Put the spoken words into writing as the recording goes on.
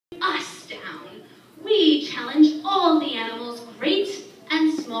challenge all the animals, great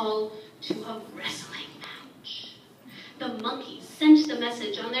and small, to a wrestling match. The monkeys sent the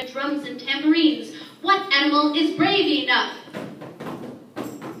message on their drums and tambourines. What animal is brave enough?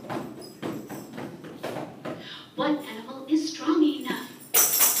 What animal is strong enough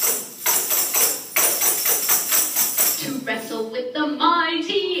to wrestle with the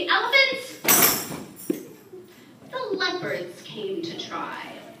mighty elephants? The leopards came to try.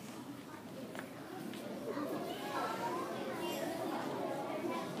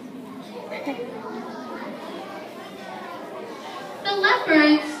 The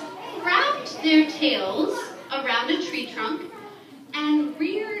leopards wrapped their tails around a tree trunk and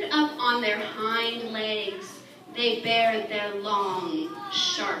reared up on their hind legs. They bared their long,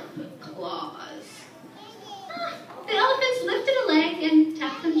 sharp claws. The elephants lifted a leg and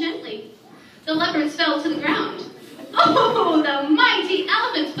tapped them gently. The leopards fell to the ground. Oh, the mighty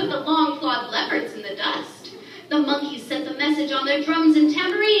elephants put the long-clawed leopards in the dust. The monkeys sent the message on their drums and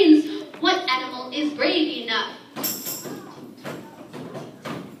tambourines. What animal is brave enough?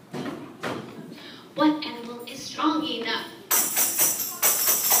 What animal is strong enough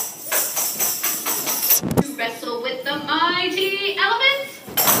to wrestle with the mighty elephants?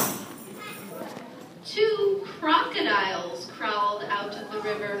 2 crocodiles crawled out of the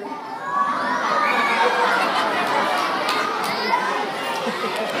river.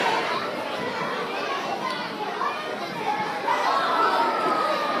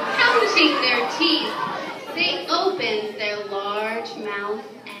 Counting their teeth, they opened their large mouth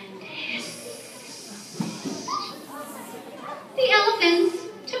and hissed. The elephants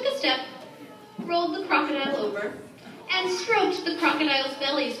took a step, rolled the crocodile over, and stroked the crocodile's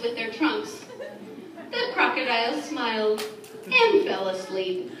bellies with their trunks. The crocodile smiled and fell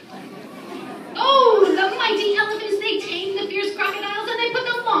asleep. Oh, the mighty elephants, they tamed the fierce crocodiles and they put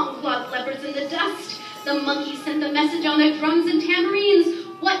the long-clawed leopards in the dust. The monkeys sent the message on their drums and tambourines.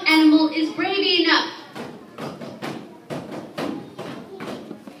 What animal is brave enough?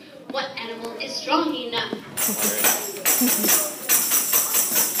 What animal is strong enough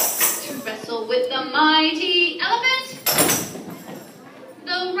to wrestle with the mighty elephant?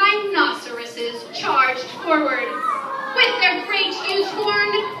 The rhinoceroses charged forward. With their great huge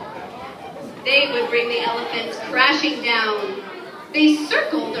horn, they would bring the elephants crashing down. They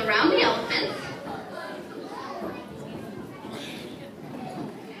circled around the elephants,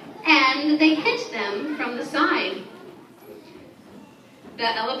 and they hit them from the side.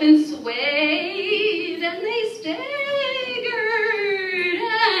 The elephants swayed, and they staggered,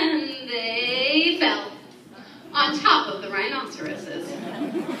 and they fell on top of the rhinoceroses.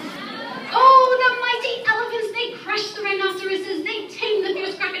 Oh, the mighty elephants, they crushed the rhinoceroses, they tamed the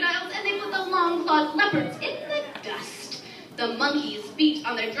fierce crocodiles, and they put the long-clawed leopards in the dust. The monkeys beat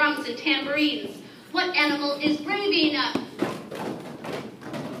on their drums and tambourines. What animal is brave enough?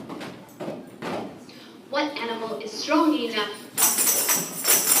 What animal is strong enough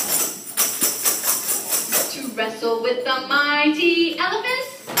to wrestle with the mighty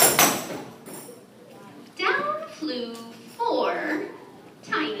elephants? Down flew 4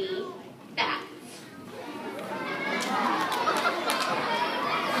 tiny bats.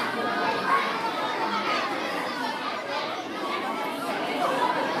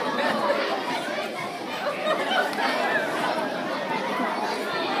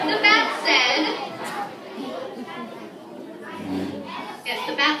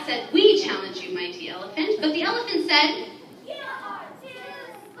 The bat said, "We challenge you, mighty elephant." But the elephant said, "You are too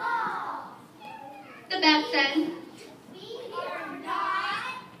small." The bat said, "We are not."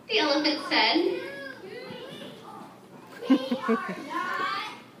 The elephant said, "We are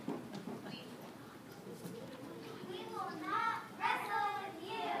not. We will not wrestle with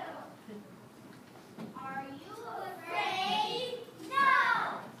you. Are you afraid? No.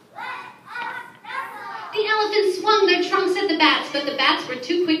 Let us wrestle." The elephants swung their trunks at the bats, but the bats were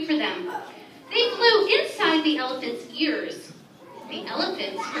too quick for them. They flew inside the elephant's ears. The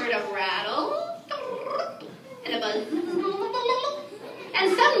elephants heard a rattle and a buzz.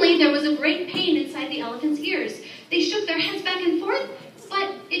 And suddenly there was a great pain inside the elephant's ears. They shook their heads back and forth,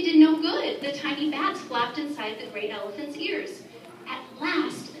 but it did no good. The tiny bats flapped inside the great elephant's ears. At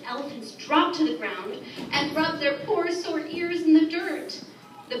last, the elephants dropped to the ground and rubbed their poor sore ears in the dirt.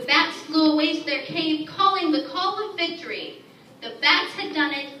 The bats flew away to their cave, calling the call of victory. The bats had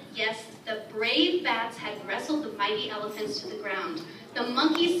done it. Yes, the brave bats had wrestled the mighty elephants to the ground. The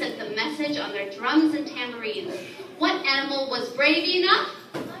monkeys sent the message on their drums and tambourines. What animal was brave enough?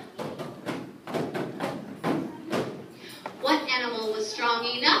 What animal was strong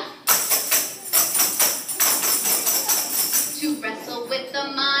enough?